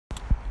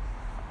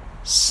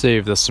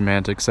Save the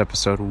Semantics,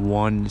 episode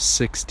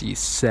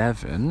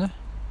 167.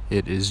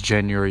 It is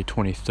January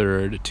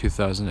 23rd,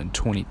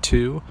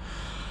 2022.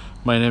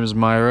 My name is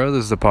Myro.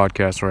 This is the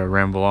podcast where I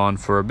ramble on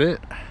for a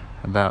bit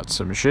about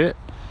some shit.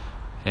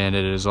 And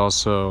it is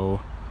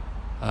also,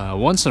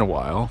 once in a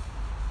while,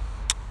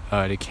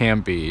 it can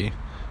be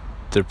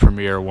the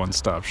premier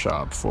one-stop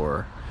shop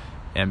for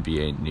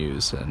NBA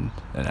news and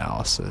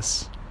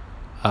analysis.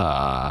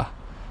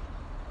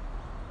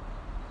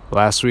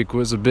 Last week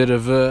was a bit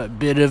of a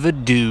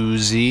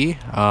doozy.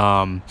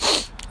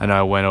 And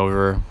I went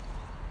over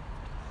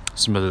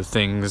some of the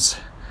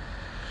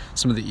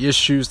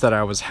issues that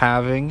I was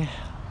having.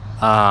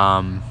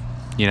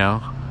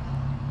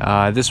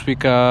 This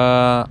week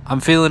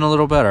I'm feeling a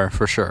little better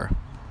for sure.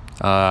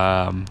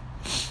 I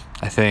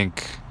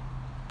think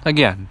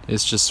again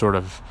it's just sort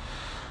of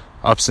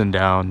ups and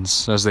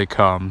downs as they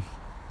come.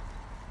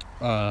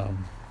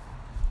 On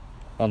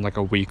like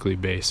a weekly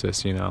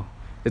basis,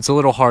 It's a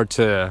little hard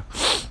to,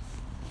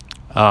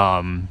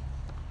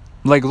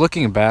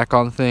 looking back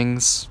on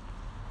things,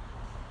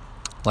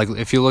 like,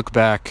 if you look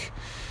back,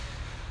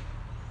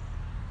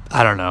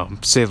 I don't know,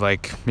 say,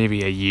 like,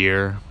 maybe a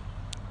year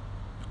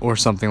or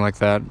something like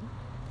that.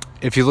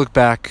 If you look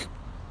back,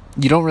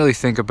 you don't really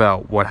think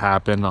about what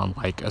happened on,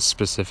 like, a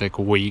specific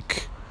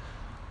week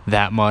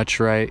that much,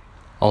 right?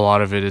 A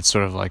lot of it's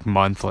sort of, like,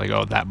 month, like,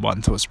 oh, that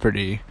month was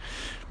pretty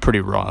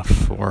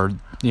rough, or,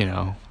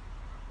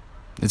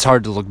 it's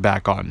hard to look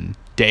back on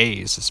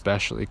days,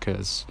 especially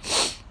because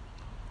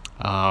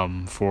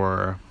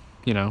for,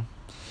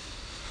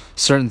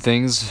 certain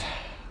things,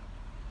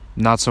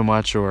 not so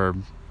much or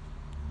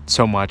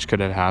so much could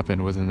have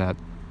happened within that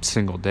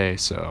single day.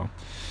 So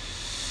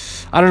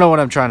I don't know what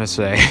I'm trying to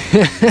say,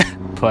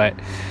 but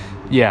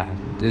yeah,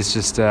 it's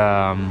just,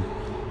 last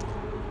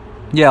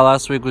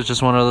week was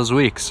just one of those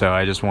weeks. So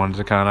I just wanted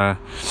to kind of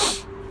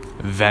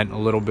vent a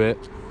little bit,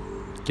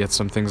 get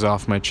some things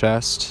off my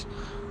chest.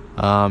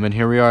 And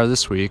here we are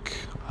this week,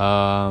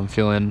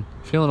 feeling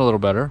a little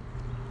better.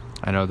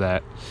 I know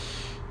that,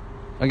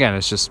 again,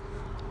 this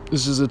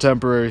is a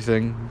temporary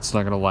thing. It's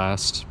not going to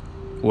last.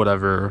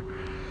 Whatever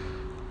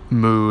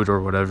mood or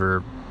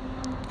whatever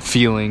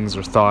feelings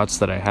or thoughts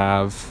that I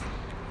have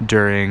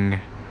during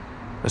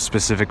a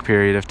specific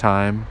period of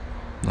time,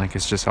 like,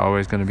 it's just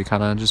always going to be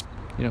kind of just,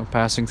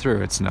 passing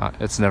through. It's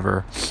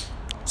never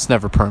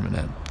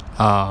permanent.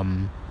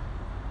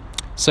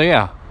 So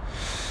yeah.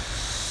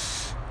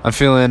 I'm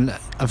feeling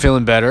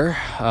better.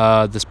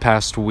 This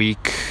past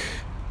week,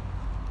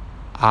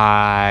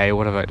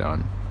 what have I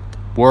done?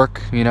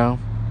 Work,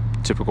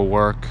 typical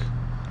work,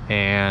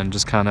 and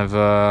just kind of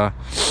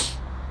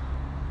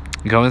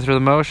going through the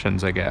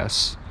motions, I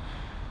guess.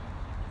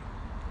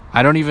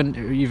 I can't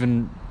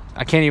even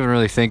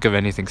really think of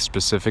anything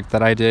specific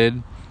that I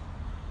did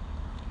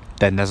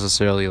that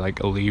necessarily,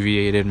 like,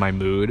 alleviated my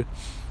mood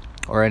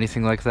or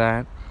anything like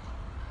that.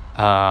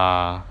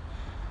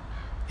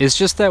 It's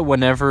just that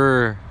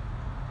whenever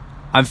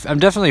I'm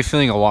definitely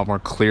feeling a lot more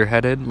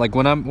clear-headed. Like,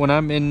 when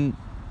I'm in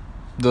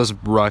those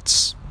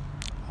ruts,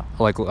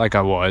 like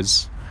I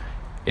was,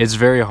 it's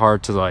very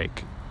hard to,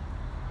 like,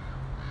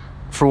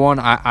 for one,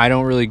 I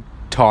don't really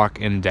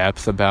talk in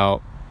depth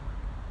about,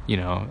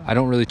 I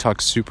don't really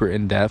talk super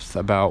in depth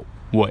about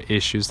what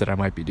issues that I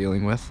might be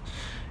dealing with.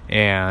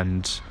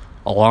 And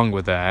along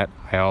with that,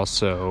 I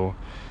also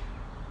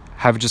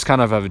have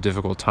a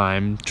difficult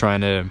time trying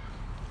to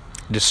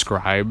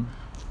describe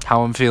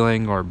how I'm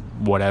feeling or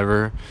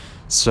whatever.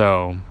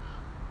 So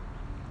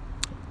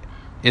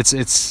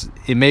it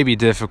may be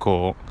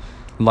difficult.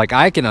 Like,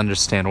 I can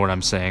understand what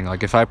I'm saying.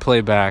 Like, if I play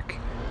back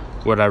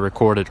what I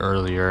recorded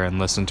earlier and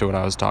listen to what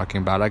I was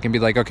talking about, I can be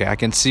like, okay, I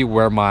can see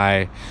where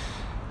my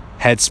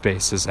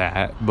headspace is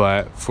at.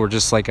 But for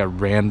just, like, a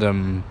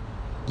random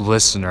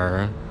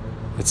listener,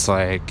 it's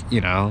like,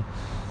 you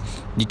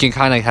can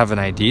kind of have an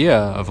idea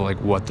of,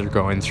 like, what they're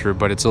going through,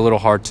 but it's a little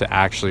hard to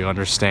actually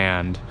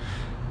understand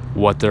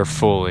what they're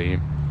fully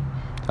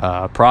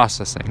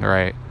processing,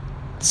 right?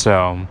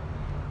 So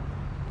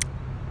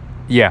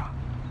yeah,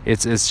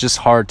 it's just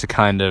hard to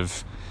kind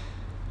of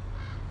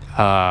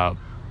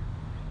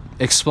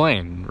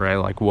explain, right,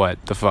 like,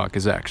 what the fuck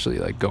is actually,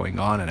 like, going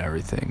on and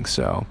everything.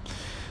 So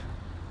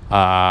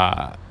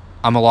I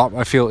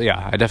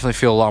definitely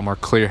feel a lot more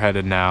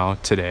clear-headed now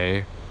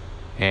today,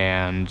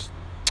 and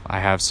I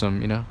have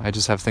I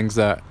just have things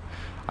that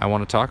I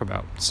want to talk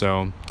about.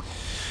 So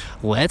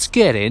let's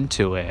get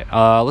into it.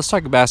 Let's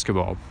talk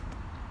basketball.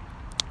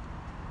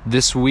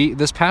 This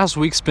past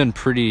week's been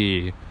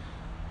pretty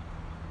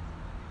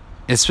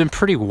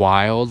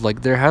wild.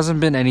 Like, there hasn't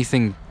been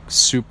anything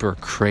super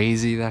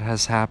crazy that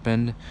has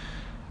happened.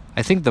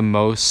 I think the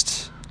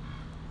most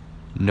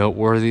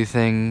noteworthy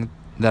thing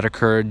that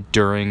occurred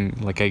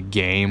during, like, a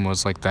game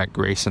was, like, that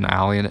Grayson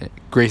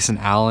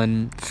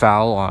Allen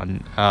foul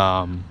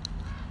on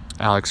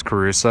Alex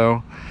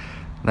Caruso.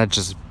 That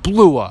just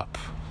blew up.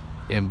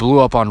 It blew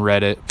up on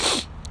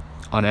Reddit,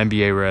 on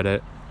NBA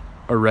Reddit,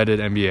 or Reddit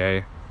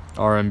NBA,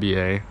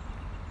 RNBA.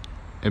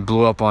 It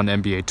blew up on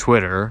NBA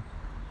Twitter.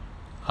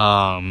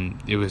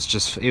 It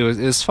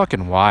was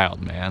fucking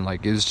wild, man.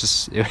 Like, it was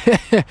just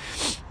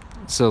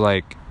so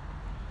like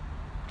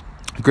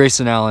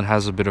Grayson Allen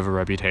has a bit of a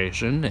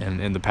reputation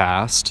in the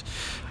past.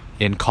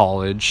 In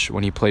college,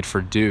 when he played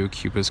for Duke,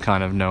 he was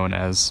kind of known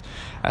as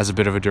a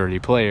bit of a dirty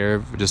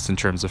player, just in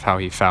terms of how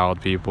he fouled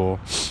people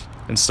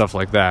and stuff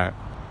like that.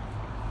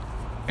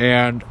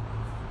 And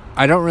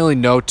I don't really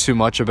know too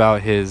much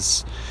about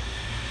his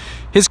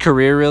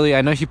career, really.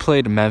 I know he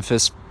played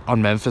Memphis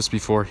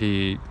before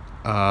he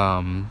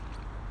was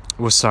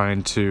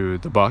signed to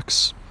the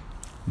Bucks,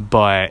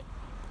 but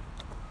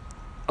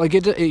like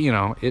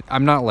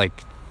I'm not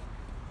like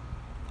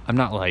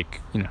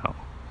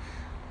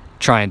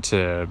trying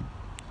to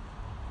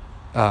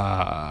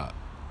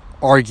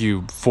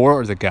argue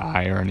for the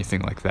guy or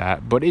anything like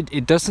that, but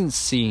it doesn't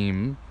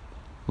seem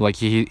like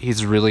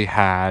he's really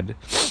had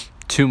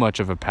too much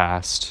of a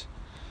past,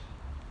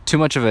 too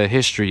much of a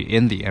history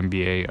in the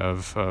NBA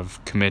of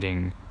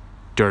committing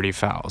dirty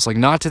fouls. Like,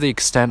 not to the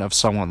extent of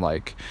someone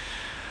like,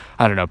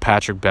 I don't know,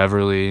 Patrick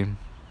Beverley,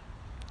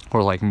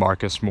 or like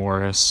Marcus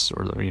Morris,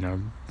 or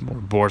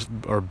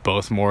or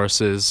both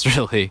Morrises,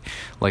 really.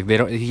 Like,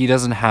 he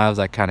doesn't have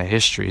that kind of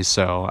history.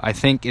 So I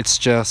think it's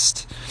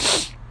just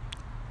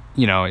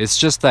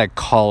that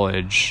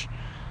college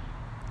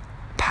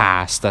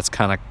past that's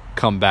kind of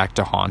come back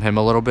to haunt him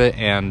a little bit.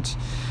 And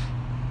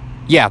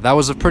yeah, that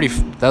was a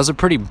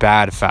pretty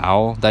bad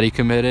foul that he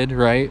committed,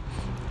 right?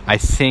 I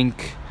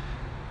think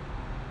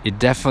it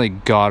definitely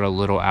got a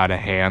little out of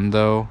hand,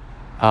 though.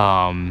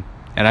 And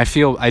I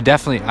feel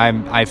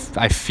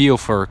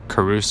for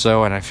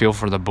Caruso, and I feel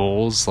for the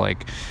Bulls.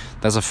 Like,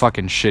 that's a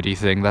fucking shitty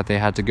thing that they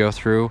had to go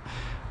through.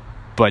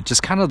 But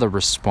just kind of the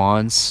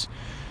response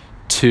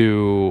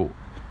to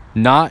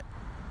not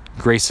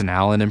Grayson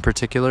Allen in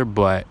particular,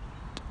 but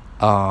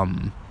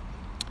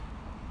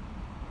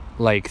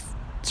like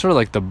sort of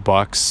like the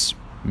Bucks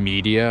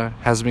media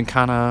has been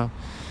kind of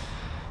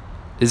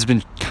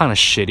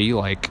shitty.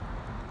 Like,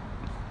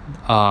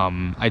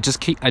 I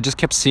just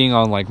kept seeing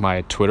on like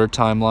my Twitter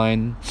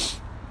timeline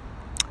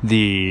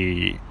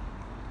it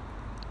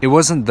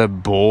wasn't the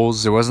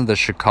Bulls, it wasn't the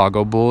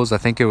Chicago Bulls, I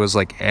think it was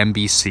like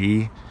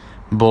NBC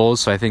Bulls.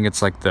 So I think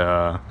it's like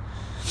the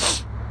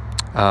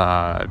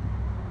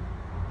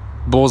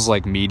Bulls,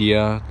 like,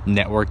 media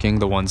networking,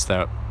 the ones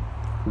that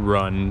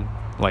run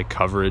like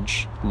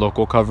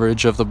local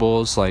coverage of the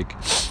Bulls. Like,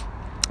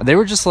 they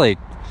were just like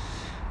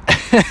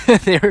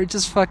they were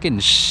just fucking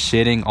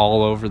shitting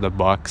all over the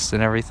Bucks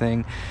and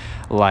everything.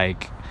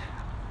 Like,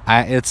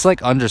 it's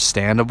like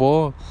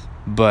understandable,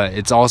 but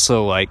it's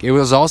also like, it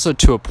was also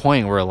to a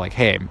point where like,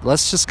 hey,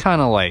 let's just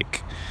kind of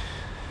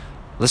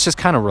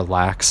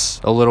relax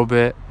a little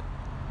bit.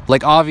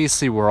 Like,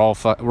 obviously we're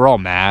all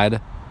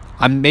mad.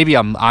 I'm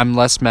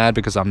less mad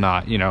because I'm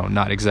not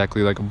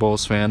exactly like a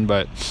Bulls fan,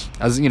 but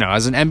as an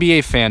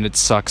NBA fan, it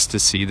sucks to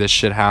see this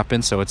shit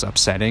happen, so it's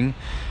upsetting.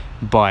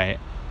 But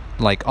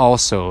like,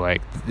 also,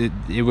 like,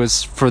 it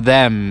was, for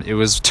them, it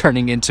was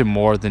turning into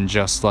more than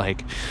just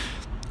like,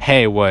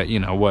 hey, what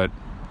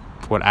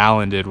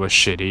Allen did was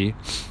shitty,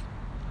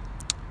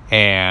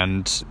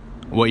 and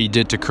what you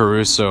did to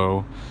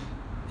Caruso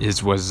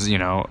was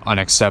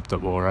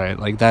unacceptable, right?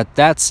 Like,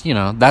 that's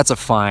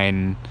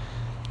fine.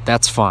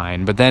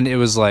 But then it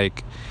was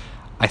like,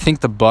 I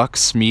think the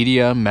Bucks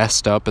media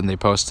messed up, and they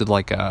posted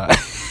like a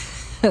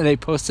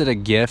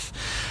GIF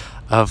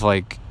of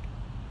like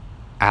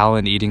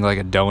Allen eating like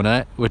a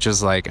donut, which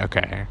is like,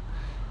 okay,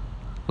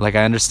 like,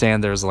 I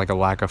understand there's like a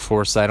lack of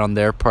foresight on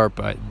their part,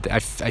 but I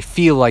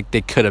feel like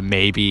they could have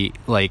maybe,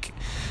 like,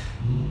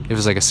 it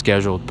was like a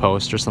scheduled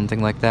post or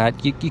something like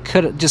that, you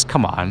could have just,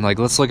 come on, like,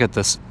 let's look at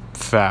the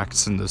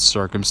facts and the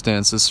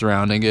circumstances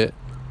surrounding it.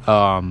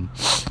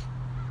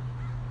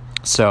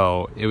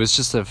 So it was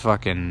just it was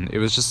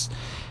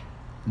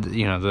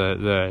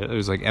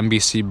like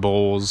NBC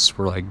Bulls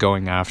were like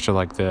going after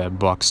like the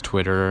Bucks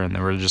Twitter, and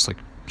they were just like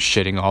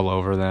shitting all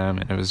over them,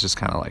 and it was just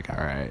kind of like,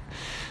 all right,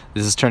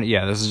 this is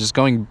just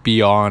going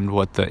beyond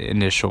what the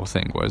initial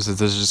thing was.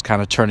 This is just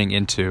kind of turning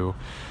into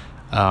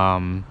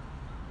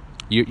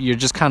you're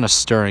just kind of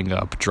stirring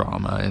up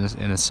drama in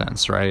a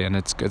sense, right? And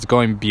it's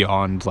going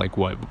beyond like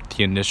what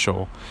the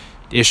initial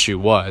issue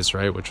was,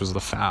 right, which was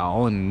the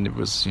foul, and it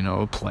was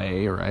a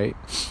play, right?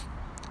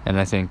 And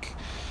I think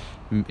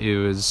it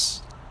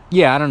was,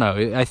 I don't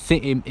know, I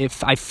think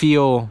I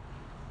feel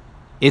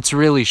it's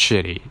really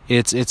shitty.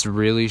 It's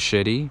really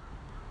shitty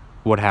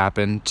what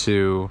happened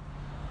to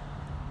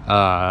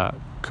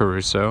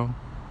Caruso.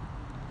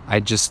 I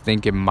just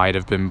think it might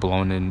have been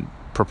blown in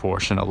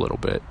proportion a little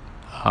bit.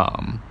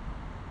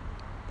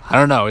 I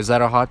don't know, is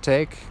that a hot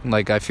take?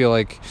 Like, I feel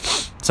like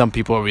some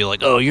people will be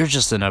like, oh, you're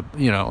just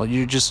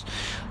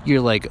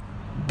you're like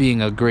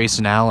being a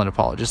Grayson Allen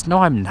apologist. No,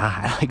 I'm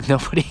not. Like,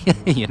 nobody,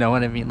 you know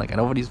what I mean? Like,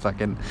 nobody's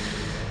fucking,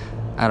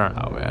 I don't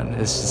know, man.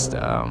 It's just,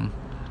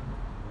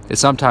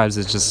 sometimes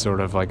it's just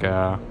sort of like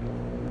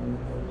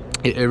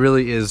it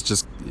really is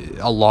just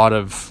a lot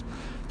of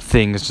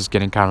things just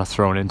getting kind of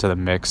thrown into the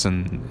mix,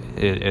 and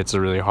it's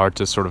really hard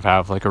to sort of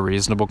have like a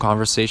reasonable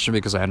conversation,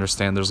 because I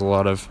understand there's a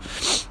lot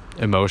of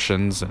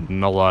emotions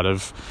and a lot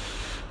of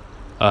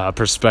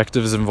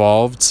perspectives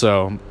involved,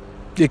 so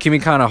it can be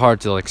kind of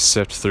hard to like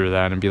sift through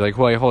that and be like,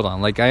 wait, hold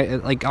on,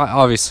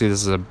 obviously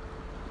this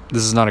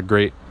is not a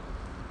great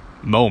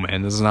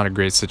moment, this is not a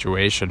great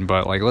situation,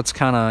 but like let's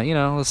kind of,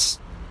 let's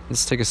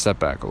take a step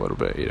back a little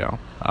bit,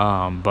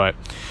 but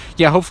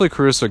yeah, hopefully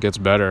Caruso gets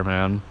better,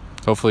 man.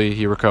 Hopefully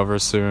he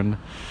recovers soon.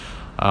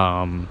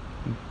 The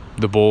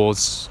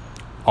Bulls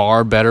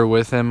are better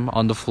with him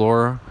on the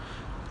floor.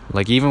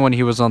 Like, even when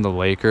he was on the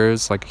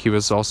Lakers, like, he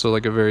was also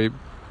like a very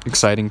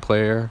exciting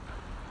player.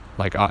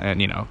 Like,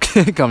 and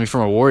coming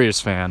from a Warriors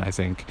fan, I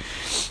think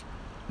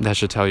that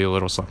should tell you a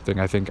little something.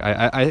 I think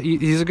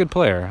he's a good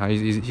player.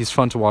 He's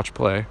fun to watch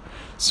play.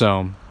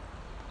 So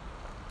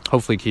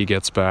hopefully he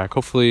gets back.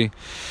 Hopefully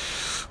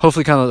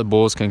kind of the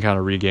Bulls can kind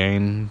of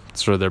regain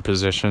sort of their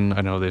position. I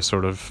know they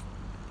sort of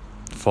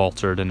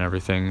faltered and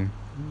everything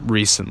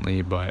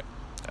recently, but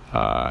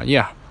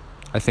yeah,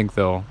 I think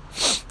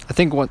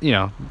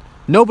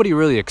nobody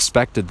really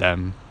expected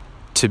them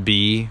to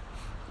be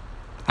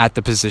at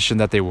the position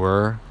that they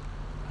were.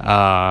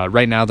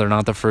 Right now they're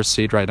not the first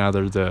seed. Right now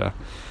they're the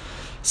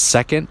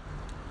second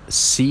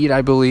seed,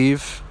 I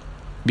believe,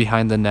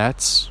 behind the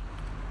Nets.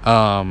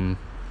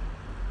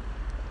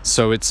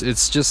 So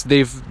it's just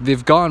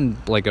they've gone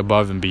like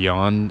above and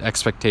beyond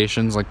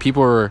expectations. Like,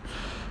 people were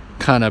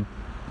kind of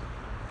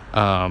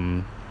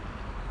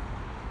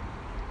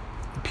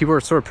people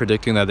were sort of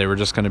predicting that they were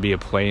just going to be a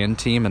play-in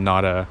team and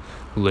not a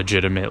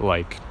legitimate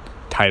like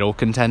title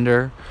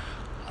contender.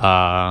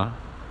 I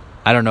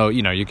don't know,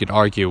 you could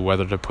argue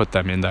whether to put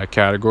them in that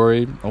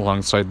category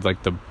alongside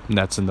like the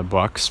Nets and the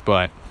Bucks,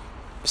 but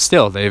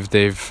still they've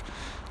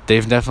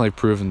definitely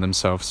proven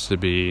themselves to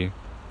be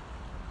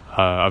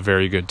a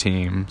very good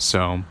team.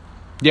 So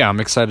yeah, I'm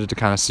excited to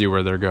kind of see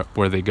where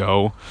they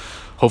go.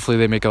 Hopefully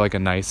they make like a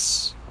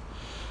nice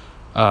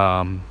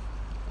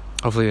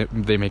hopefully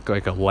they make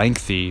like a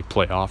lengthy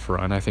playoff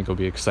run. I think it'll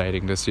be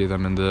exciting to see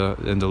them in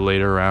the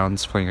later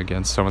rounds playing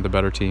against some of the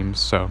better teams.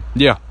 So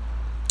yeah,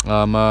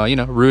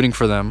 rooting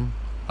for them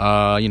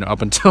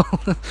up until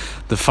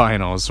the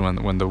finals,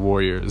 when the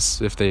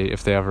Warriors, if they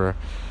ever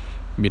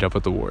meet up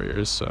with the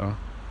Warriors. So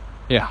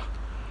yeah.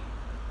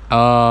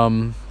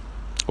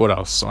 What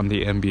else on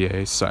the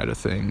NBA side of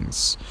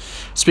things?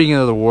 Speaking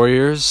of the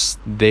Warriors,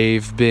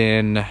 they've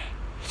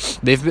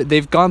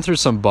gone through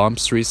some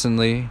bumps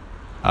recently.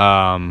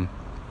 I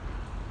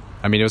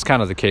mean, it was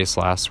kind of the case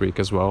last week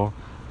as well.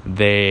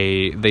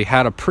 They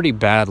had a pretty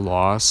bad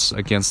loss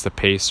against the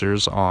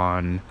Pacers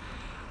on,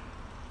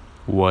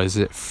 was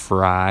it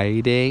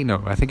Friday?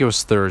 No, I think it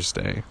was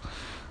Thursday.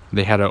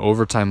 They had an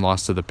overtime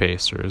loss to the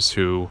Pacers,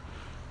 who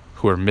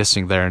are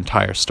missing their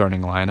entire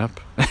starting lineup.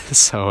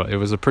 So it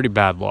was a pretty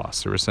bad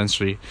loss. They were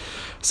essentially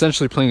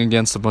playing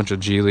against a bunch of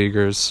G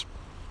Leaguers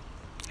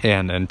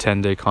and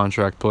 10-day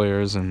contract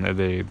players, and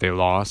they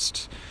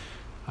lost.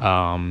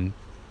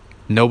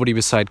 Nobody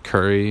besides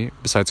Curry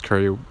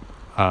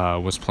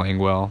was playing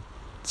well.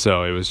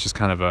 So it was just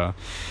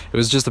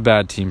a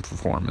bad team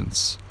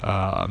performance.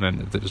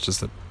 And it was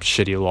just a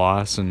shitty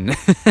loss. And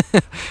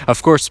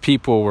of course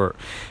people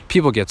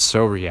get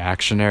so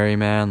reactionary,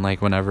 man.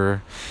 Like,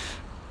 whenever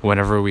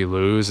we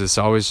lose, it's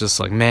always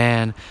just like,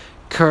 man,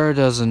 Kerr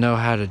doesn't know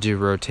how to do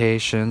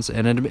rotations.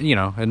 And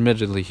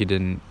admittedly he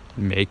didn't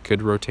make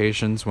good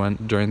rotations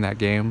during that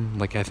game.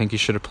 Like, I think he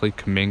should have played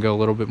Kuminga a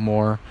little bit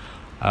more.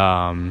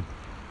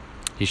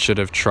 He should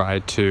have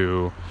tried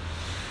to,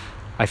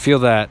 I feel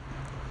that,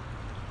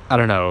 I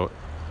don't know,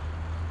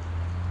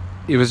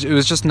 it was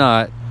just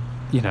not,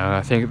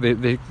 I think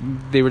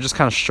they were just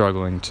kind of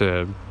struggling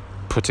to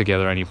put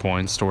together any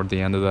points toward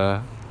the end of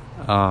the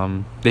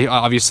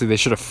they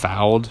should have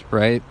fouled,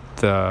 right,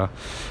 the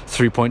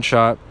 3-point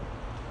shot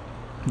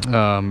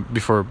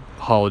before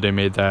Holiday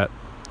made that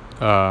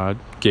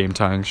game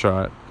tying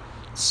shot.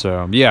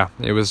 So yeah,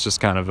 it was just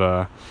kind of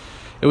a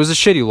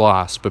shitty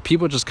loss, but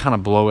people just kind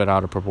of blow it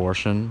out of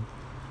proportion,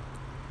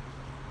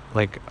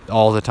 like,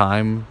 all the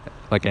time.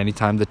 Like,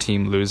 anytime the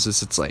team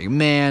loses, it's like,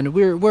 man,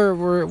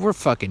 we're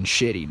fucking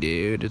shitty,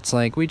 dude. It's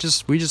like, we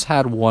just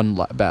had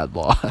one bad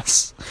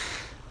loss,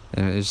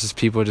 and it's just,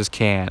 people just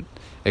can't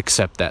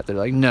accept that. They're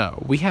like,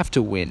 no, we have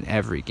to win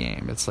every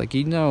game. It's like,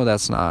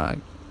 that's not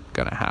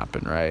gonna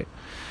happen, right?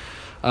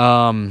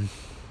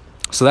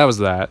 So that was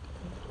that.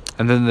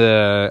 And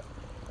then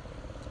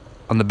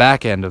on the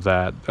back end of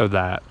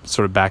that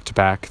sort of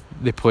back-to-back,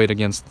 they played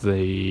against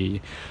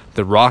the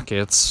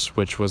Rockets,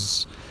 which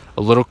was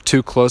a little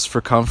too close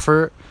for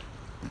comfort.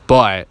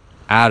 But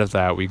out of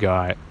that, we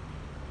got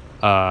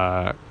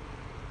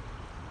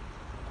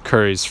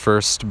Curry's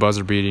first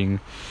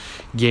buzzer-beating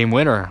game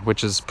winner,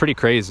 which is pretty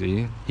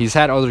crazy. He's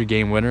had other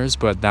game winners,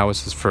 but that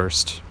was his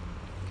first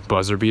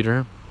buzzer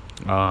beater.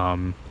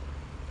 And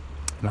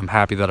I'm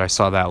happy that I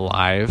saw that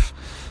live.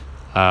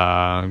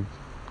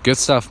 Good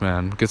stuff,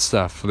 man. Good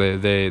stuff.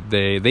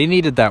 They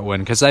needed that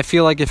win, because I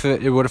feel like if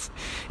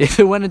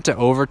it went into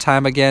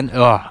overtime again,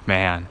 oh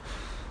man,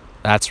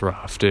 That's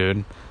rough,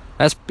 dude.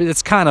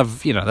 It's kind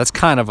of, that's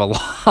kind of a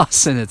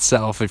loss in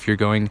itself if you're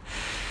going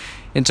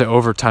into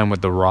overtime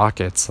with the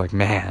Rockets. Like,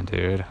 man,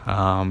 dude.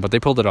 But they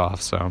pulled it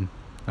off, so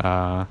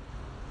and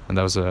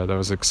that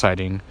was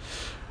exciting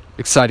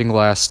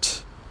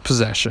last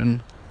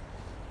possession.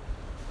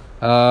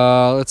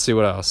 Let's see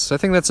what else. I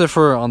think that's it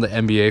for on the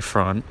NBA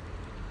front.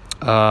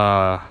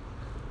 I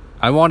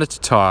wanted to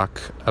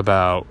talk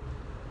about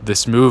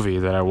this movie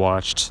that I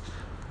watched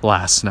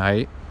last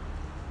night.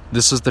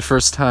 This is the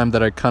first time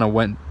that I kind of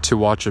went to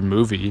watch a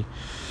movie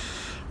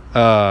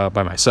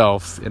by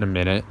myself in a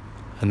minute,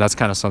 and that's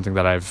kind of something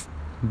that I've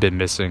been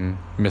missing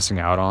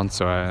out on.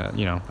 So I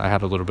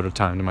had a little bit of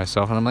time to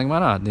myself, and I'm like, why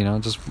not?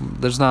 Just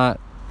there's not,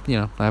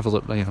 I have a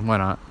little, why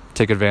not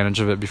take advantage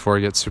of it before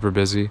I get super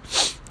busy.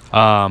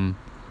 And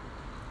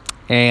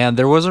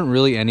there wasn't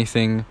really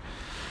anything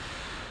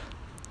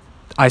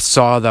I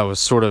saw that was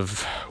sort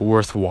of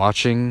worth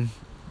watching,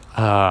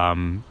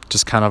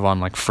 just kind of on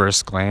like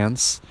first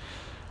glance.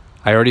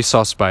 I already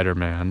saw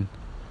Spider-Man,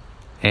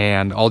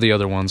 and all the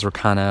other ones were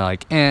kind of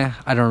like, I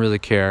don't really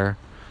care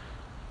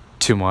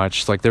too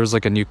much. Like, there was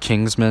like a new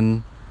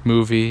Kingsman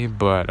movie,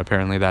 but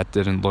apparently that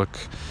didn't look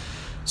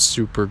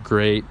super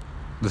great.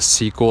 The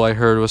sequel I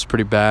heard was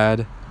pretty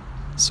bad,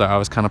 so I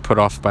was kind of put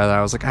off by that.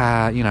 I was like,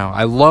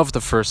 I love the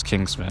first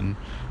Kingsman,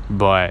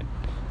 but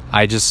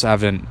I just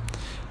haven't,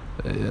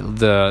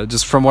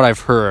 just from what I've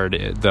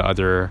heard, the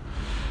others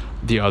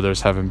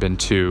haven't been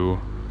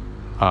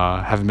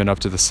up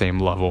to the same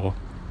level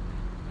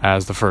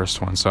as the first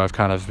one. So I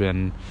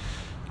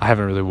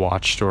haven't really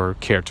watched or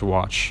cared to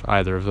watch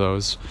either of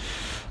those.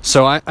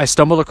 So I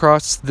stumbled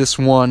across this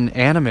one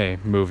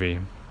anime movie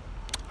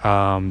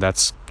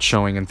that's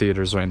showing in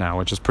theaters right now,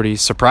 which is pretty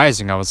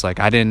surprising. I was like,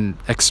 I didn't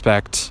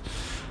expect,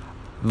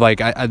 like,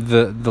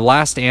 the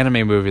last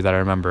anime movie that I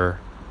remember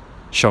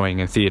showing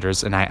in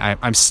theaters, and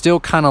I'm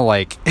still kind of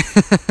like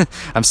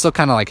I'm still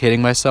kind of like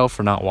hitting myself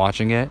for not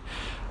watching it,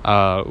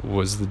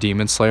 was the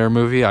Demon Slayer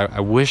movie. I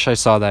wish I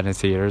saw that in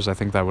theaters. I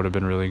think that would have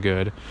been really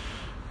good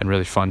and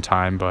really fun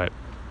time, but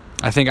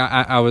I think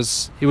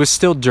it was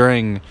still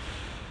during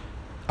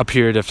a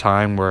period of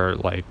time where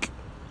like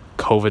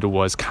COVID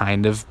was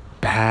kind of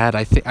bad.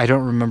 I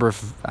don't remember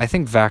I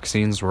think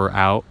vaccines were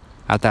out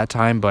at that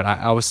time, but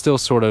I was still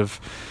sort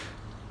of,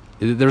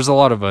 there's a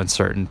lot of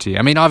uncertainty.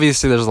 I mean,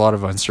 obviously there's a lot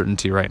of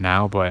uncertainty right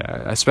now, but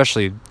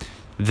especially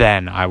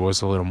then I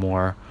was a little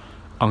more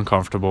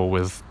uncomfortable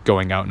with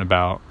going out and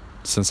about,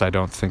 since I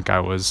don't think I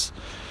was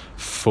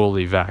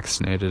fully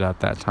vaccinated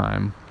at that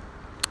time.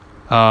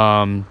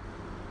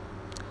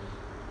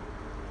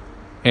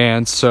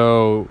 And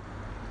so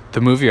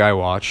the movie I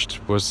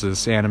watched was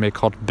this anime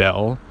called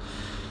Bell.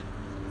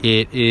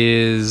 It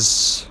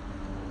is,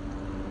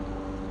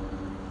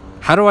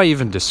 how do I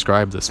even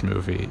describe this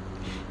movie?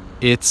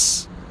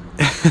 It's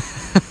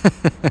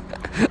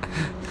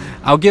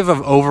I'll give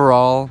an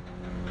overall,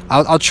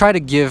 I'll try to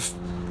give,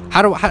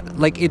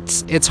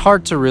 it's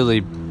hard to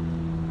really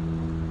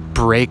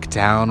break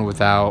down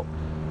without,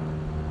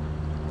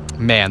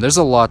 man, there's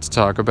a lot to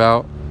talk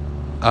about.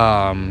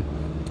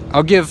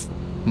 I'll give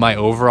my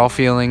overall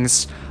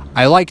feelings.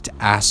 I liked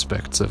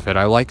aspects of it.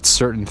 I liked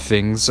certain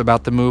things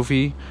about the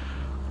movie.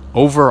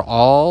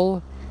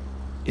 Overall,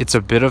 it's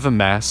a bit of a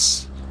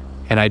mess,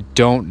 and I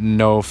don't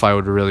know if I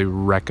would really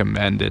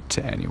recommend it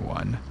to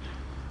anyone.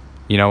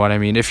 You know what I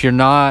mean? If you're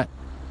not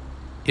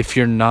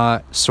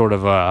sort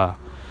of a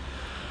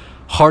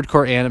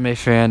hardcore anime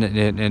fan,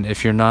 and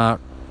if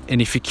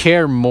you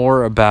care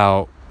more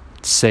about,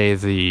 say,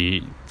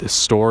 the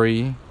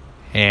story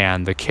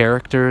and the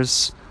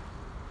characters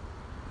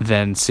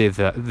than, say,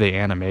 the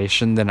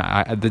animation, then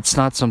it's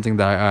not something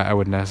that I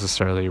would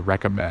necessarily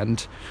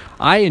recommend.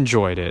 I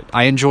enjoyed it.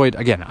 I enjoyed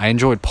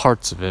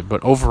parts of it,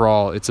 but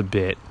overall it's a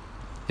bit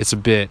it's a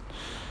bit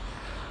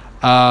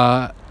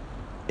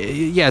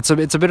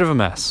of a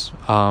mess.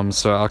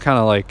 So I'll kind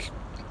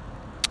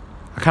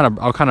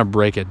of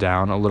break it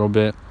down a little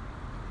bit.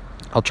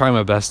 I'll try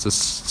my best to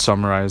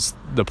summarize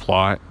the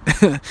plot.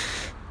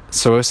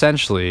 So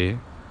essentially,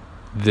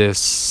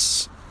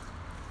 this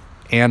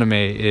anime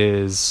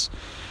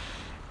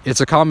it's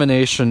a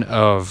combination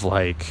of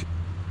like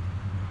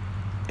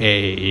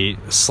a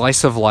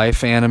slice of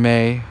life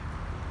anime,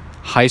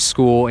 high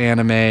school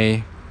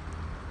anime,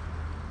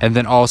 and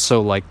then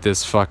also like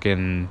this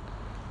fucking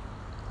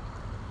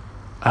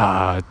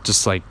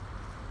just like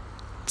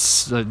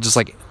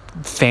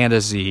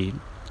fantasy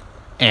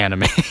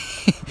anime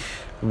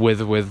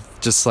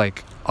with just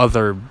like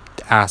other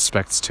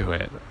aspects to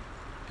it,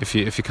 if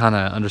you kind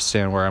of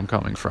understand where I'm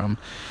coming from.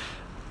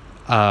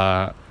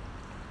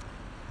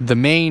 The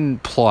main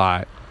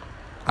plot,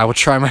 I will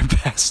try my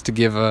best to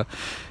give a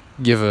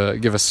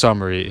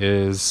summary,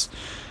 is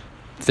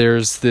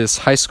there's this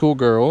high school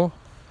girl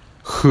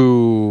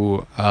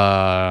who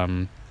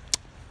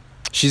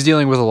she's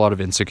dealing with a lot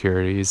of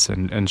insecurities,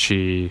 and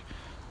she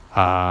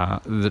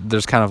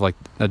there's kind of like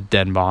a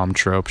dead mom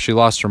trope. She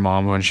lost her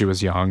mom when she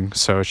was young,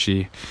 so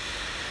she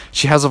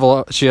has a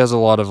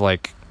lot of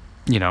like,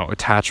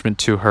 attachment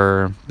to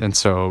her, and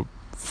so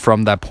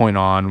from that point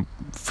on,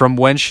 from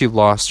when she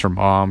lost her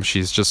mom,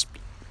 she's just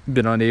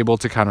been unable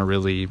to kind of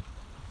really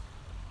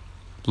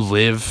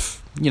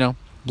live,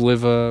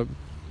 live a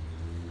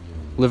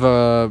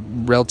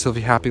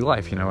relatively happy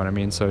life, you know what I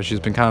mean? So she's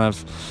been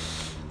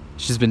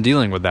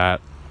dealing with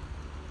that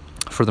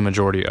for the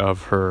majority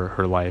of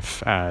her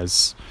life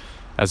as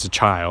a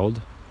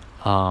child.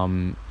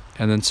 And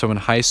then so in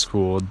high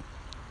school,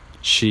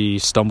 she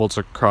stumbles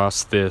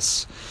across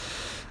this,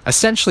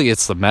 essentially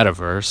it's the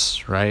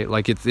metaverse, right?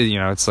 Like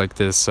it's like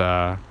this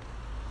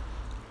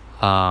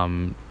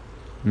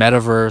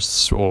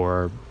metaverse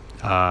or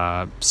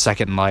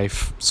Second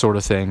Life sort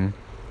of thing,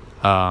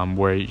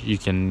 where you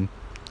can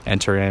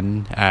enter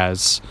in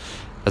as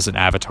an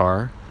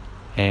avatar,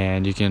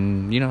 and you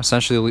can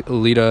essentially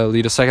lead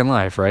a second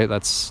life, right?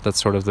 That's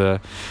sort of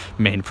the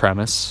main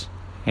premise.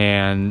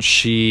 And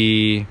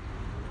she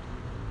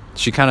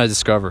kind of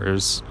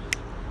discovers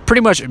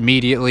pretty much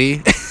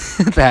immediately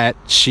that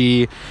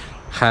she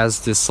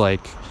has this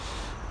like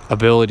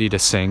ability to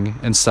sing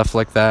and stuff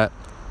like that.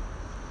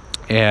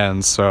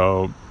 And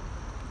so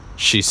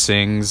she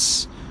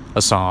sings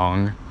a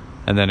song,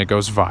 and then it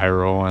goes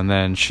viral, and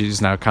then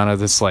she's now kind of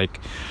this like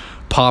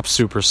pop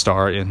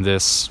superstar in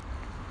this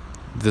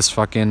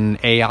fucking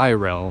AI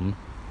realm,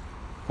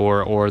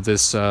 or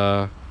this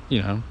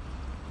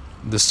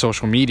this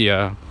social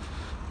media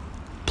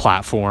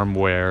platform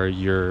where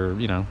you're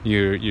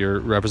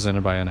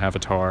represented by an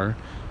avatar.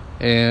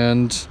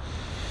 And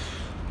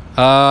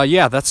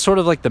that's sort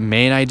of like the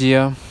main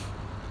idea.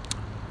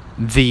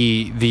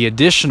 The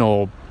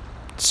additional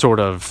sort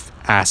of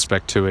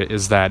aspect to it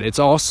is that it's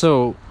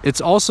also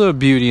a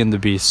Beauty and the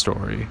Beast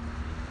story.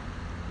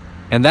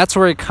 And that's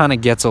where it kind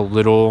of gets a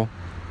little,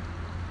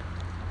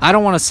 I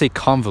don't want to say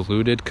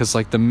convoluted, because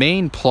like the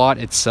main plot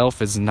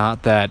itself is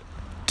not that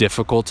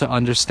difficult to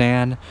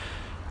understand.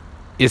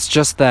 It's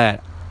just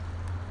that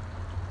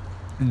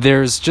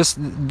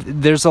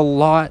there's a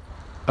lot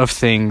of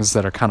things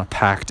that are kind of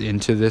packed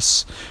into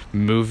this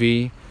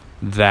movie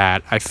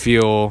that I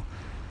feel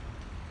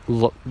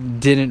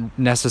didn't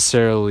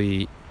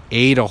necessarily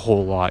aid a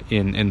whole lot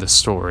in the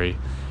story.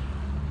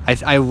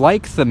 I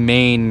like the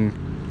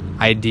main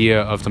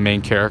idea of the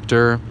main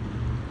character,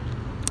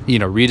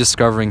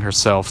 rediscovering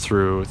herself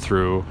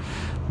through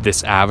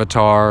this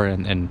avatar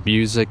and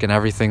music and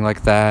everything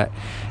like that.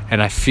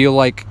 And I feel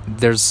like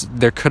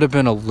there could have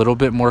been a little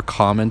bit more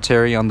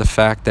commentary on the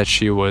fact that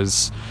she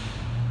was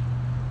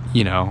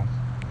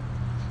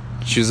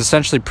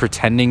essentially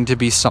pretending to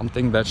be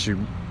something that she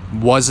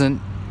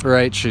wasn't,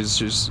 right? She's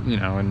just,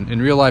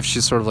 in real life,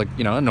 she's sort of like,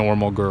 a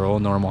normal girl, a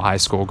normal high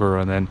school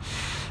girl. And then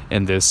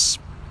in this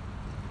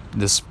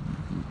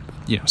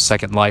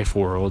Second Life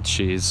world,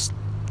 she's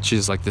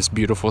like this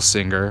beautiful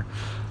singer.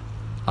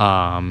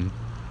 And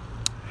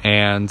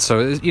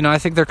so, I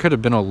think there could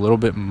have been a little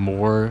bit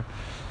more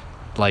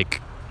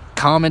like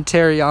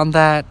commentary on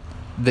that.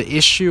 The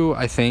issue,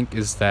 I think,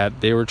 is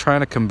that they were trying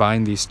to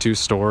combine these two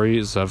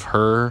stories of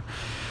her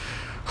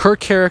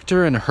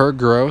character and her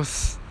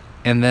growth,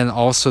 and then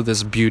also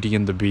this Beauty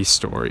and the Beast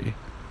story.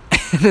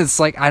 And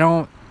it's like,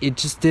 it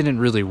just didn't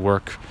really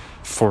work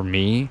for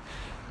me.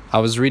 I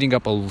was reading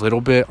up a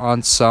little bit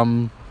on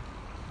some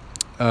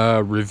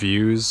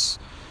reviews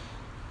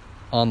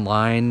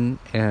online,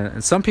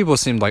 and some people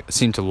seemed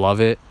to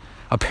love it.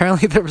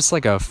 Apparently there was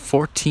like a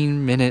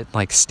 14-minute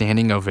like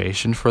standing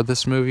ovation for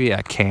this movie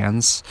at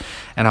Cannes,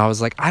 and I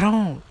was like, I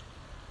don't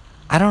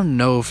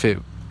know if it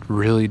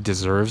really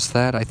deserves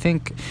that. I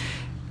think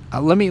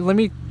let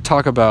me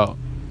talk about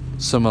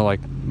some of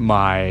like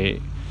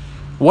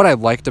what I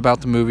liked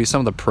about the movie, some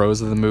of the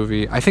pros of the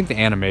movie. I think the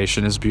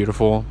animation is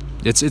beautiful.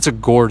 It's a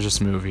gorgeous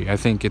movie. I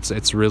think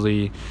it's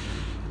really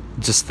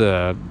just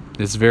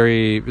it's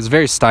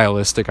very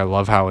stylistic. I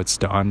love how it's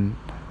done.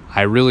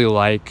 I really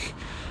like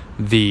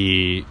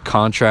the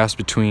contrast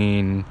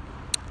between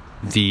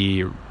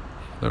the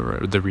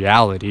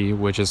reality,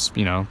 which is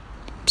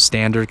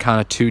standard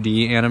kind of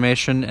 2D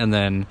animation, and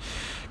then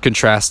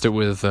contrast it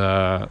with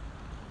the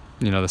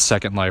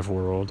Second Life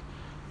world,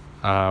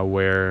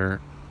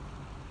 where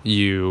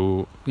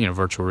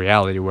virtual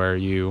reality, where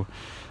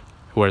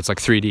it's like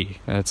 3D,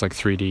 and it's like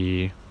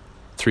 3D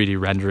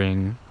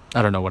rendering.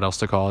 I don't know what else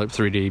to call it.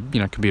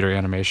 3D, computer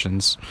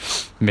animations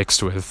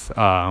mixed with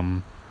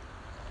 2D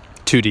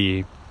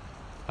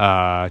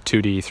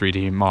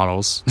 3D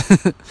models.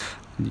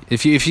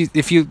 if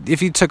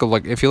you took a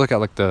look, if you look at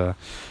like the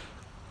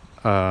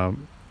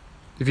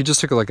if you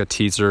just took like a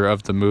teaser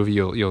of the movie,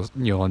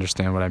 you'll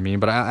understand what I mean.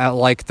 But I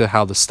like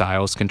how the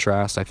styles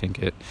contrast. I think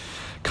it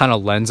kind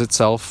of lends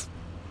itself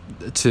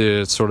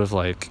to sort of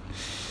like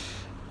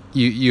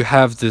you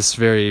have this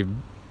very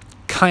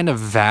kind of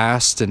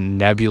vast and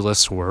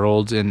nebulous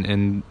world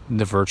in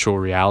the virtual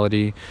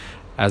reality,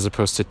 as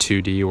opposed to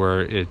 2D,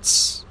 where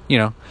it's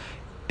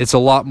it's a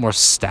lot more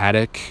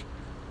static.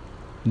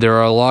 There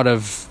are a lot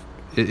of,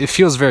 it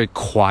feels very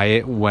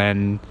quiet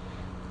whenever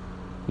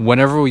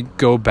we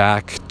go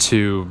back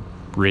to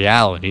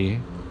reality,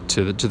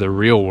 to the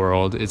real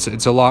world.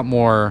 It's a lot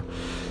more,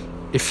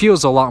 it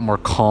feels a lot more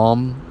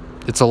calm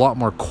it's a lot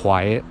more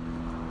quiet.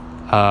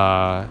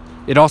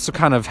 It also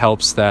kind of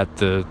helps that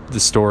the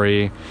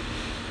story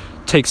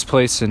takes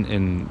place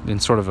in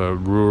sort of a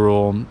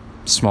rural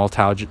small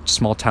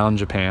town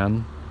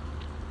Japan,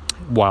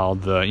 while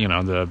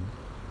the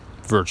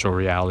virtual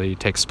reality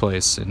takes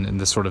place in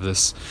this sort of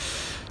this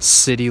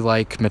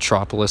city-like,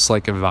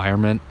 metropolis-like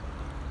environment.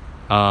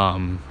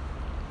 So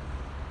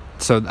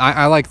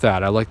I like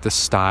that. I like the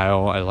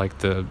style. I like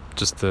the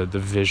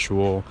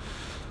visual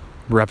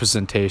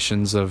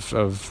representations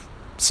of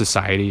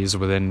societies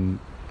within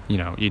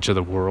each of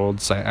the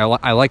worlds.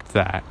 I liked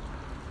that.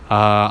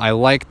 I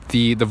liked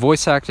the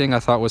voice acting. I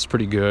thought was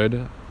pretty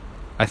good.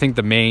 I think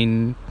the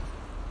main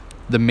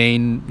the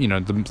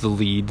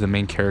lead, the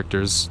main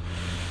character's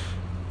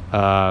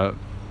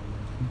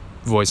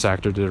voice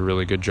actor did a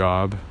really good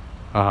job.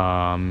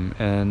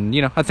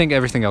 And I think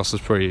everything else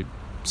was pretty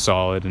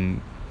solid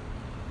and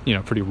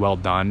pretty well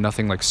done.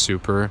 Nothing like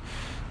super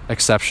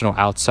exceptional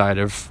outside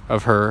of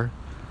her.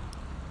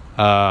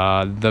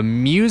 The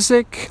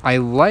music, I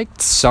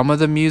liked some of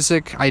the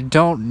music. I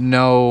don't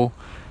know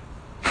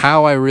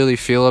how I really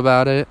feel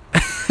about it.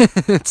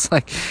 It's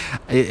like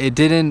it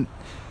didn't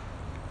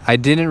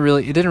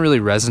really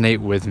resonate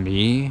with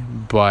me,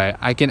 but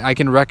I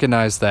can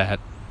recognize that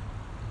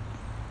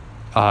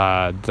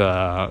I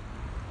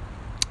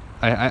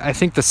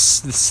think the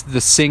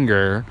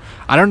singer,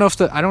 I don't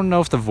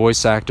know if the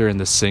voice actor and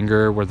the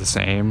singer were the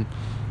same.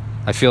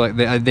 I feel like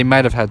they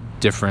might have had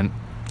different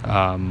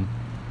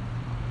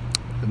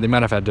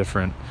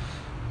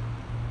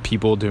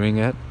people doing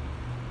it,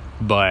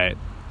 but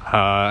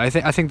I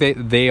think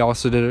they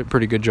also did a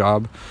pretty good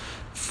job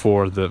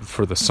for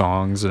the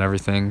songs and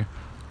everything.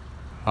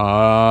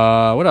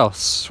 What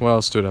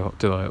else did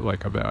I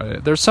like about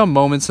it? There's some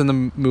moments in the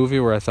movie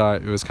where I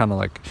thought it was kind of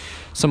like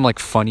some like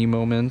funny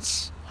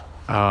moments.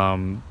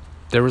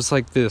 There was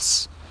like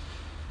this,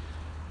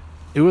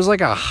 it was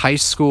like a high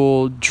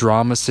school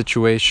drama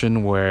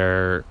situation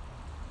where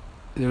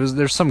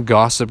there's some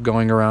gossip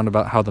going around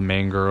about how the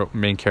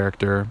main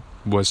character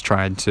was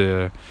trying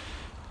to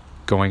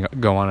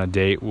go on a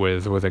date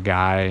with a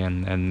guy,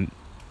 and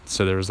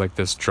so there was like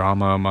this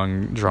drama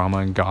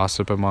and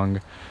gossip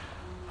among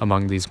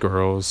these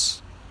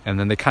girls, and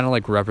then they kind of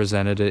like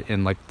represented it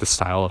in like the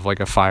style of like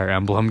a Fire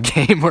Emblem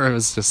game, where it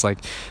was just like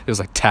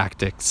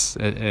tactics,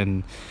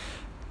 and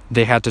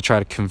they had to try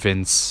to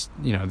convince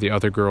the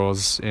other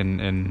girls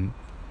in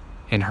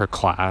her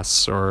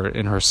class or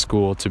in her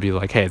school to be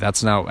like, hey,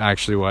 that's not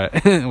actually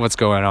what's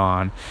going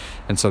on,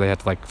 and so they had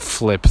to like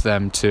flip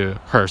them to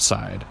her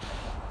side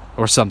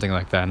or something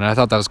like that. And I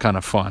thought that was kind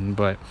of fun.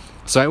 But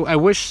so I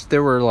wish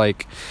there were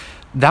like,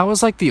 that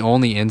was like the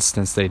only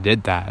instance they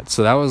did that.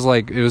 So that was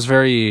like, it was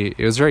very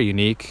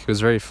unique. It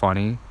was very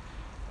funny.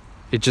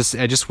 I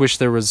just wish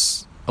there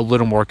was a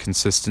little more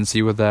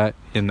consistency with that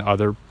in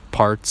other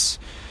parts.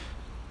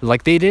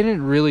 Like, they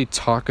didn't really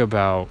talk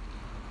about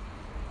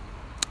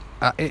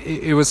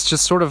it was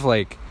just sort of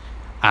like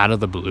out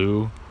of the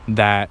blue,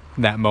 that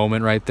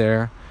moment right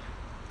there.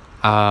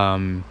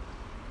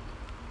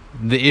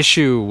 The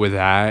issue with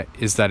that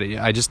is that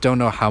I just don't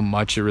know how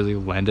much it really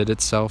lended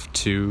itself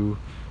to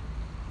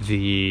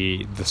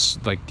the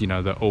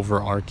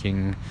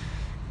overarching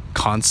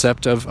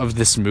concept of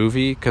this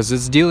movie, because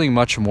it's dealing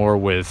much more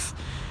with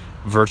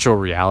virtual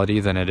reality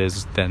than it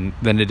is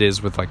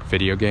with like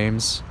video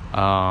games.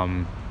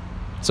 So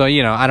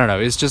I don't know,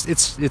 it's just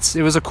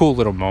it was a cool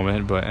little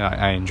moment, but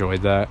I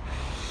enjoyed that.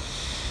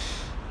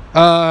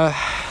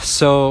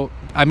 So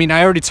I mean,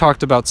 I already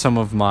talked about some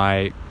of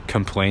my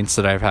complaints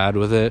that I've had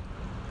with it,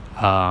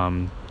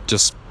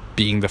 just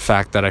being the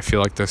fact that I feel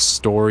like the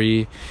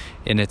story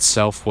in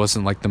itself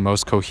wasn't like the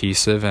most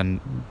cohesive,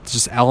 and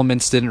just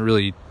elements didn't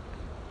really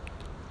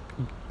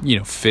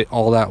fit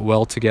all that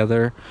well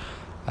together.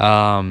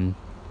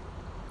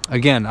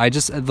 Again, I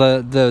just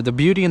the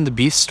Beauty and the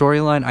Beast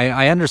storyline,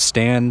 I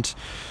understand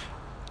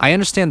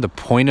the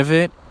point of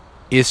it.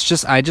 It's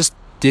just I just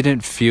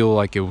didn't feel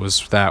like it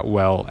was that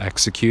well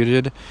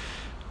executed.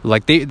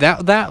 Like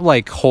that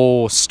like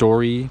whole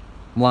story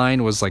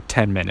line was like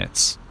 10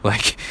 minutes.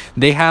 Like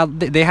they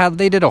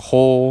did a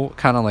whole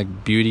kind of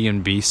like Beauty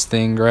and Beast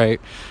thing,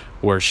 right,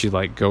 where she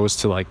like goes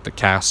to like the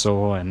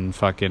castle and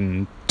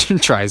fucking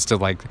tries to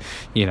like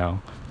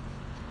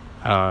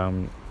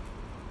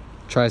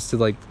tries to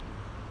like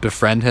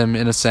befriend him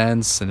in a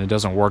sense, and it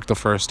doesn't work the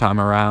first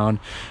time around,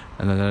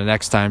 and then the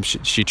next time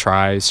she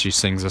tries, she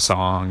sings a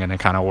song and it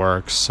kind of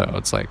works. So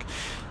it's like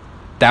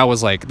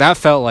that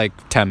felt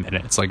like 10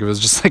 minutes. Like it was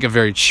just like a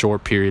very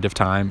short period of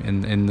time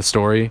in the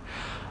story.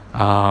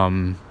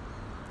 And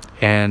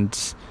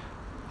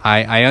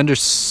I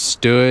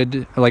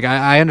understood, like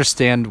I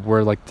understand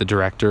where like the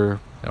director,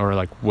 or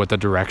like what the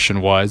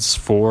direction was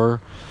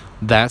for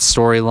that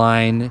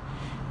storyline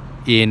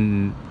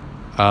in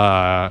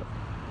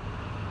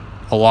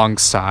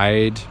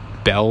alongside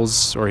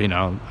Belle's, or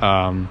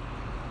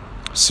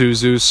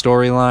Suzu's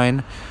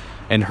storyline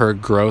and her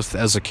growth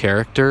as a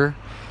character.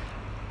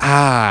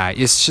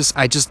 It's just,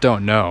 I just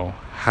don't know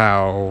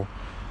how,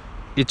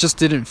 it just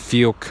didn't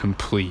feel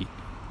complete.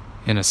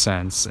 in a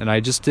sense, and I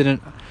just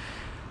didn't,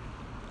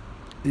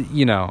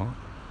 you know,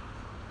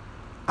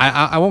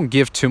 I won't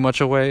give too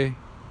much away,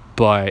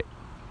 but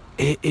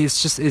it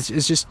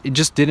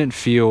just didn't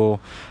feel,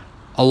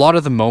 a lot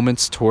of the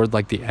moments toward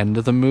like the end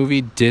of the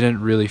movie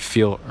didn't really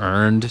feel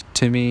earned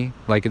to me.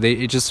 Like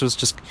it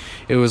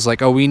was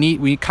like, oh,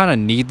 we kind of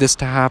need this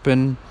to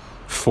happen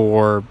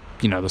for,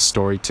 the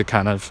story to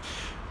kind of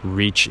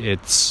reach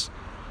its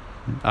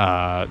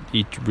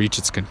reach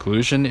its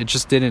conclusion. It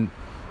just didn't,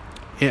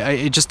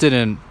 it just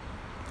didn't,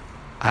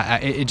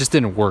 it just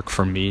didn't work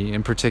for me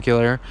in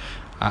particular.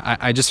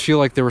 I just feel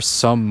like there were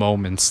some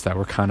moments that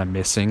were kind of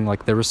missing.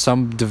 Like there were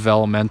some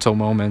developmental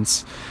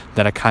moments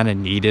that I kind of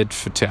needed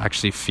to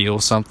actually feel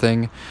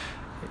something.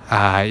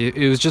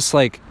 It was just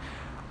like,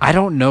 I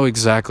don't know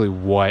exactly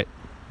what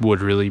would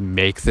really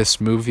make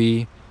this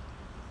movie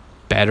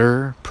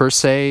better per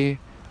se.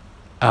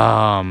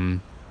 Yeah,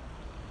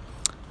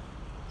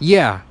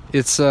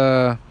 it's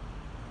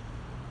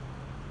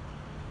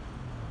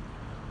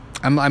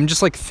I'm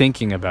just like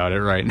thinking about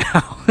it right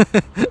now,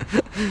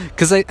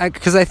 because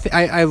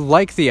I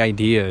like the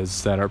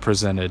ideas that are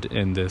presented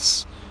in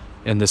this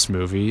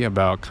movie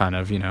about kind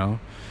of,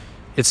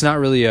 it's not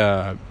really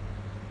it's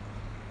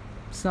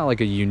not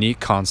like a unique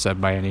concept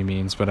by any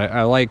means, but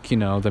I like,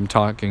 them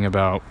talking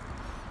about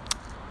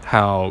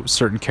how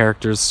certain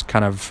characters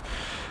kind of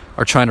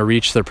are trying to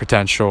reach their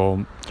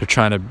potential. They're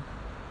trying to,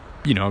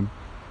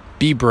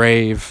 be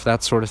brave,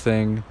 that sort of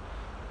thing.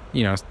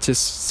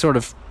 Just sort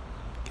of,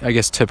 I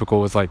guess, typical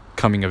with like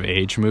coming of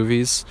age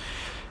movies.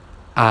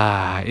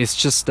 It's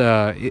just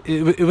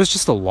it was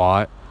just a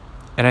lot,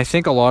 and I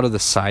think a lot of the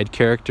side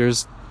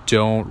characters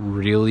don't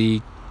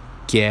really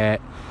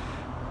get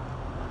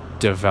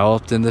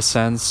developed in the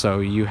sense. So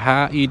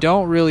you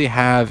don't really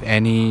have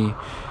any,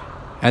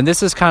 and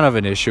this is kind of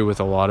an issue with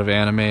a lot of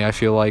anime. I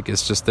feel like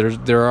it's just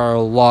there are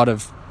a lot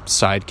of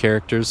side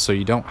characters, so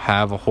you don't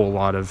have a whole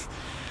lot of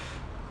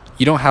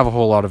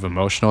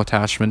emotional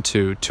attachment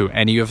to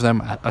any of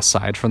them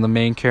aside from the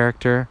main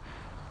character.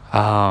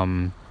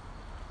 So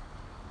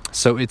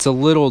it's a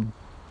little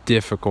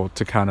difficult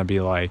to kind of be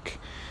like,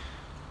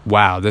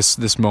 wow,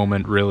 this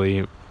moment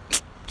really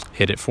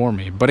hit it for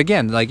me. But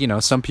again, like,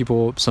 some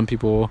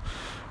people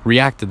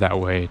reacted that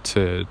way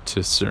to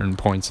certain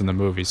points in the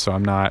movie. So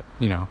I'm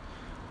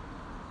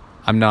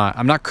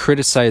not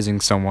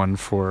criticizing someone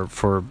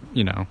for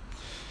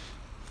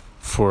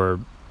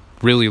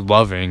really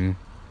loving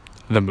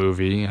the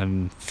movie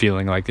and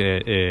feeling like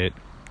it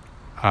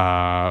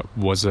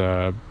was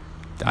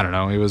I don't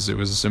know, it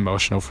was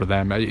emotional for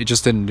them. It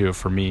just didn't do it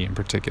for me in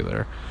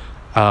particular.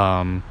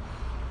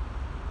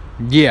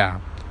 Yeah,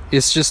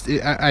 it's just,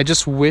 I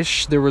just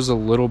wish there was a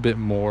little bit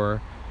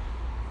more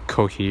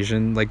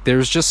cohesion. Like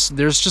there's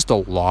just a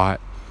lot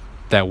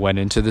that went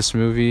into this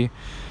movie.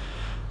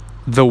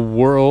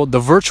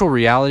 The virtual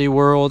reality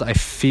world, I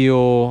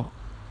feel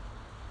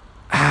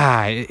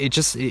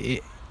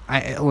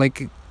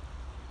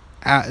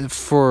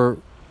for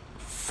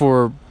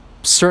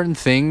certain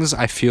things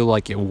I feel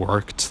like it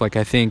worked. Like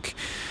I think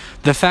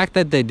the fact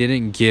that they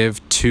didn't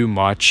give too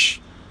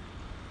much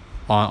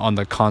on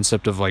the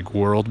concept of like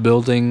world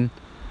building,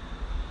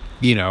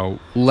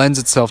 lends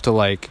itself to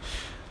like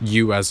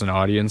you as an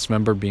audience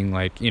member being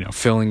like,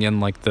 filling in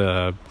like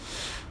the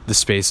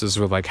spaces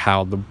with like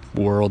how the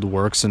world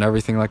works and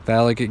everything like that.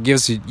 Like it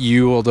gives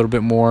you a little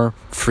bit more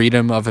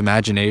freedom of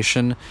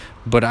imagination,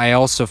 but I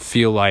also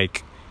feel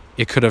like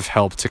it could have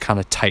helped to kind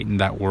of tighten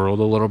that world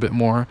a little bit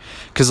more,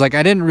 because like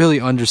I didn't really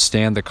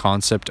understand the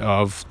concept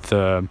of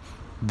the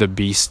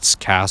Beast's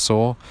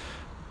castle.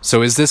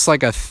 So is this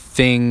like a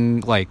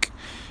thing, like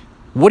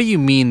what do you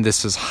mean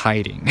this is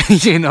hiding?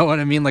 You know what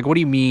I mean? Like what do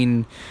you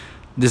mean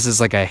this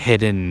is like a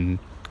hidden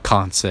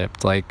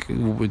concept? Like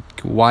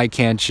why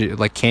can't you,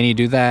 like, can you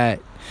do that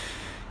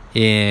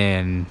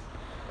in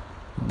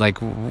like,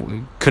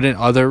 couldn't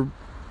other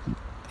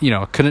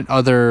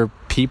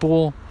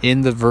people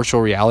in the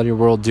virtual reality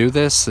world do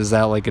this? Is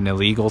that like an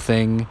illegal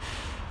thing?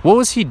 What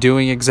was he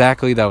doing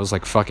exactly that was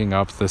like fucking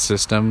up the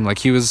system? Like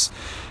he was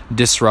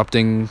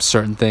disrupting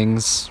certain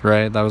things,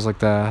 right? That was like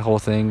the whole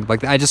thing.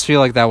 Like I just feel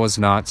like that was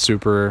not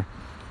super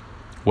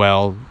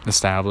well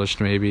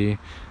established. Maybe,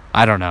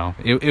 I don't know,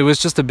 it was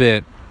just a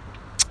bit,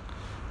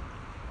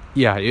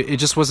 yeah, it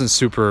just wasn't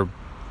super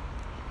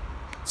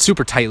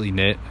tightly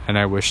knit, and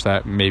I wish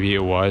that maybe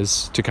it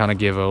was, to kind of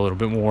give a little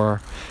bit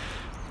more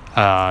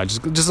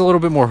just a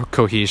little bit more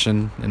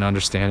cohesion and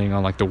understanding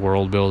on like the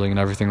world building and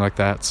everything like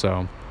that.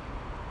 So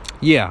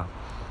yeah,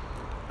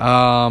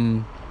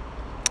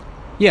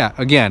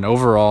 again,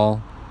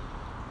 overall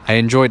I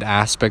enjoyed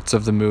aspects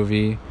of the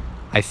movie.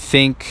 I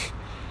think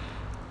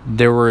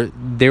it was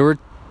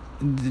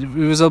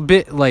a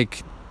bit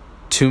like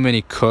too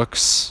many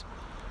cooks.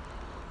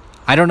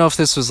 I don't know if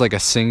this was like a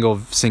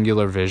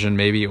singular vision.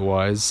 Maybe it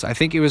was. I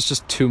think it was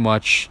just too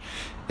much.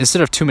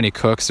 Instead of too many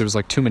cooks, there was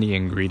like too many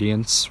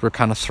ingredients were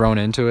kind of thrown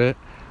into it,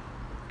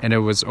 and it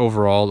was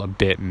overall a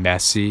bit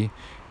messy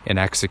in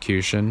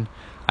execution.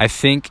 I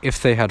think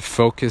if they had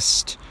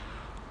focused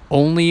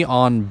only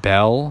on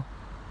Belle,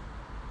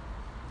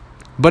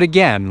 But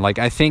again, like,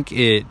 I think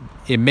it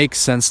makes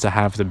sense to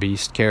have the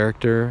Beast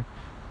character.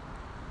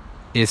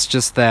 It's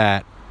just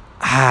that,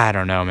 I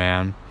don't know,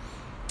 man.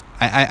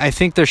 I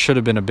think there should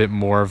have been a bit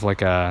more of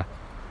like a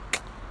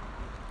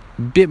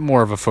bit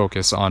more of a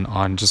focus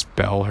on just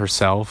Belle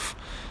herself,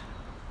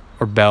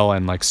 or Belle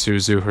and like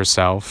Suzu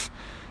herself,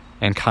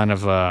 and kind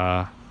of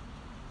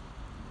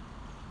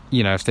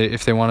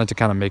if they wanted to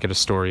kind of make it a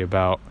story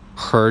about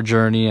her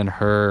journey and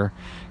her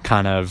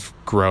kind of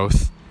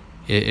growth,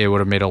 it would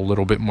have made a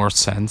little bit more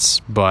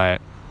sense.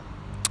 But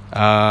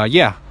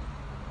yeah,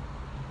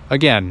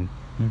 again,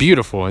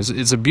 beautiful.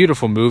 It's a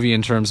beautiful movie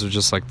in terms of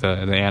just like the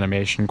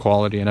animation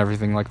quality and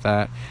everything like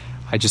that.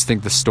 I just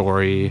think the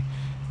story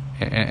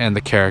and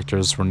the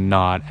characters were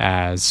not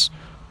as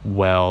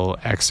well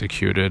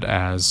executed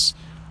as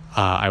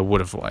I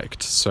would have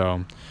liked.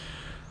 So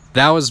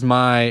that was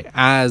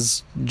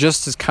as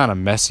kind of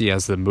messy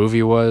as the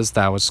movie was,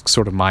 that was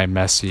sort of my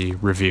messy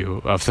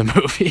review of the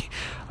movie.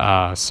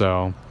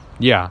 So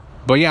yeah,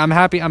 but yeah, I'm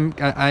happy.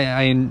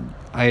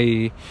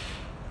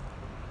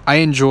 I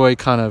enjoy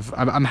kind of,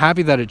 I'm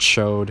happy that it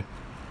showed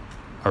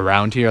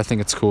around here. I think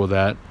it's cool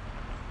that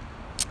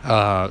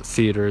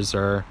theaters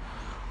are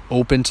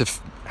open to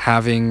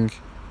having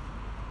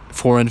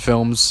foreign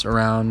films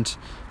around,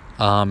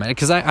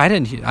 because I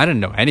didn't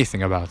know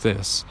anything about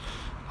this.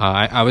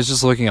 I was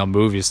just looking at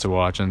movies to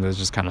watch, and I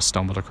just kind of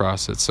stumbled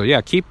across it. So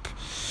yeah, keep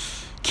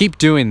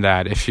doing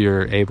that if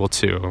you're able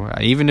to.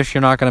 Even if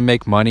you're not going to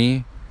make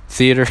money,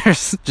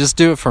 theaters, just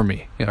do it for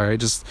me. All right,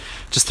 just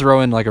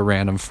throw in like a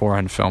random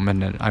foreign film,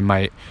 and I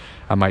might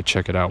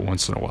check it out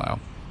once in a while.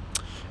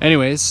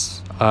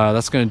 Anyways,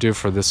 that's going to do it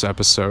for this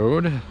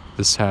episode.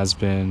 This has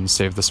been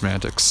Save the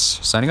Semantics,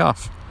 signing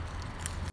off.